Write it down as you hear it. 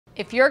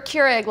If your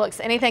Keurig looks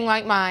anything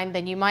like mine,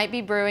 then you might be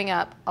brewing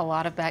up a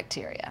lot of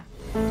bacteria.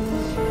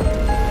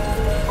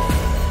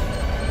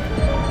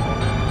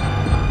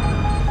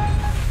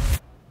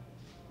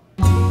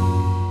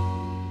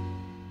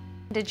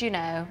 Did you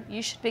know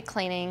you should be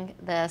cleaning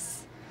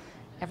this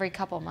every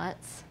couple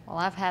months? Well,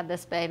 I've had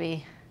this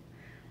baby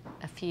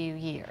a few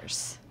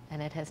years and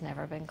it has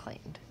never been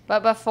cleaned.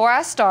 But before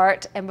I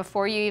start and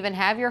before you even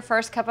have your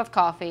first cup of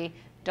coffee,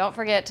 don't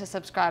forget to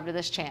subscribe to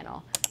this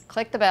channel.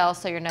 Click the bell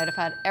so you're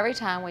notified every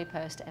time we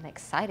post an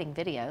exciting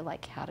video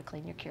like how to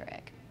clean your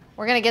Keurig.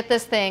 We're gonna get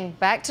this thing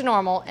back to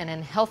normal and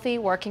in healthy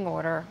working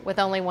order with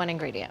only one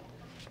ingredient,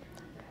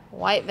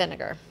 white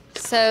vinegar.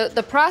 So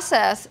the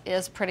process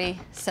is pretty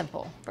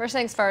simple. First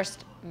things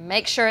first,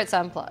 make sure it's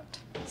unplugged.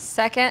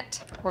 Second,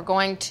 we're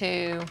going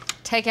to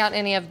take out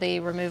any of the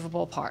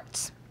removable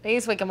parts.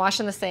 These we can wash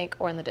in the sink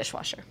or in the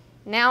dishwasher.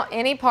 Now,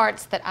 any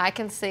parts that I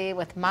can see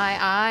with my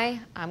eye,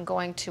 I'm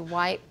going to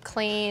wipe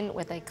clean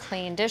with a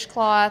clean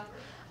dishcloth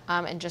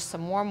and just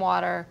some warm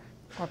water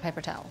or paper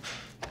towel.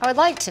 I would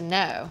like to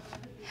know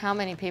how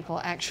many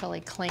people actually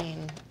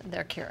clean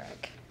their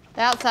Keurig.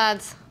 The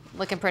outside's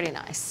looking pretty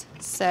nice,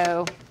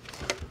 so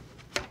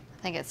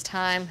I think it's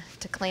time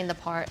to clean the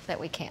part that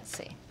we can't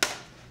see.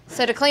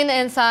 So to clean the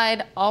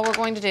inside, all we're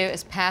going to do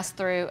is pass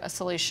through a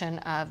solution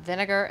of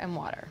vinegar and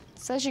water.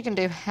 It says you can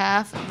do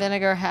half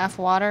vinegar, half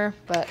water,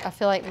 but I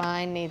feel like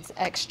mine needs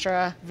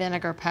extra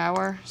vinegar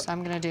power, so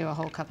I'm gonna do a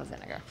whole cup of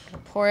vinegar.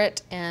 Pour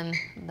it in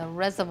the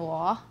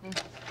reservoir,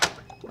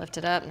 lift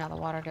it up, now the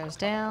water goes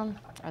down,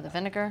 or the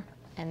vinegar,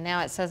 and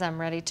now it says I'm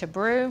ready to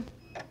brew.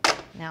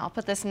 Now I'll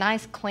put this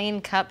nice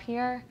clean cup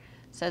here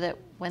so that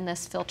when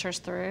this filters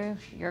through,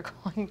 you're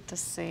going to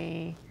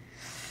see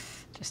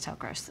just how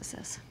gross this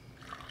is.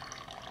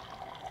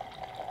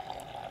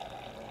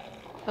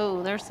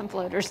 Oh, there's some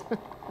floaters.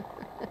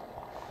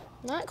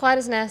 Not quite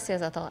as nasty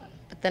as I thought.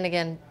 But then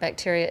again,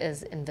 bacteria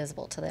is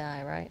invisible to the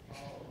eye, right?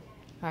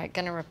 All right,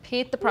 gonna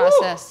repeat the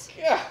process.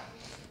 Ooh, yeah.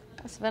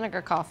 That's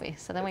vinegar coffee,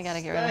 so then we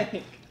gotta get rid of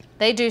it.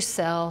 They do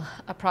sell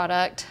a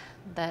product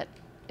that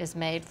is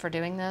made for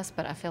doing this,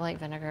 but I feel like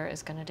vinegar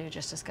is gonna do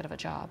just as good of a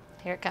job.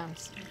 Here it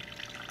comes.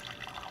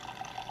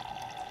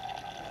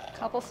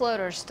 Couple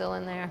floaters still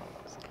in there.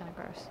 It's kind of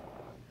gross.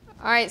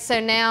 All right, so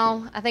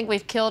now I think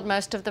we've killed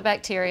most of the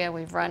bacteria.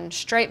 We've run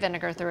straight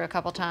vinegar through a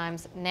couple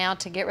times. Now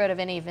to get rid of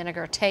any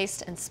vinegar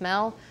taste and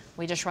smell,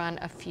 we just run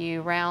a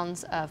few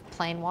rounds of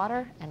plain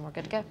water and we're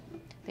good to go.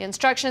 The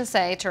instructions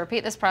say to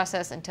repeat this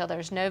process until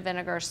there's no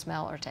vinegar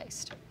smell or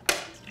taste.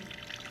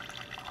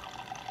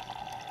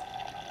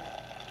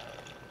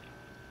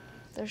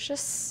 There's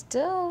just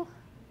still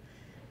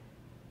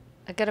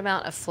a good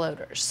amount of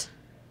floaters.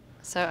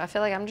 So I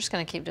feel like I'm just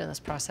gonna keep doing this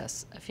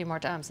process a few more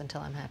times until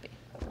I'm happy.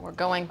 We're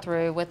going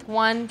through with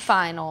one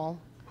final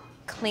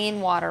clean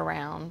water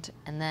round,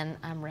 and then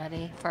I'm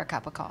ready for a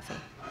cup of coffee.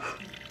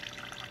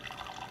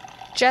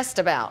 Just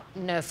about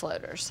no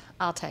floaters.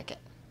 I'll take it.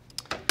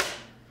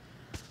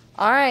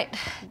 All right,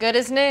 good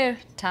as new.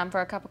 Time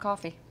for a cup of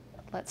coffee.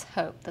 Let's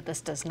hope that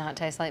this does not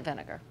taste like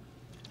vinegar.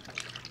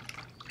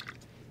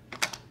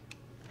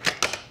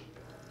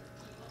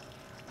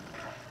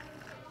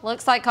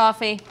 Looks like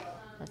coffee.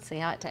 Let's see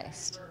how it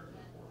tastes.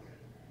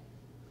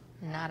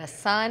 Not a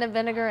sign of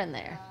vinegar in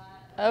there.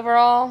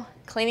 Overall,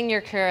 cleaning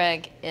your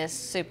Keurig is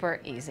super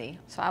easy.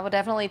 So I would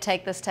definitely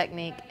take this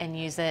technique and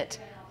use it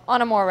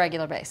on a more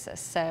regular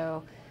basis.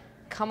 So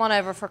come on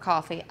over for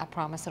coffee. I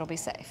promise it'll be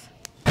safe.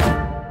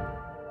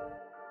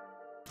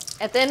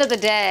 At the end of the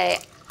day,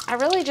 I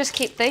really just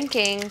keep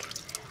thinking,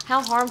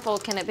 how harmful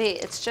can it be?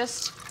 It's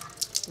just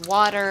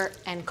water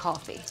and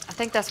coffee. I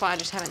think that's why I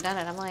just haven't done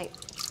it. I'm like,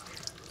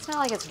 it's not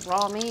like it's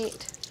raw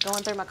meat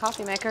going through my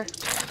coffee maker.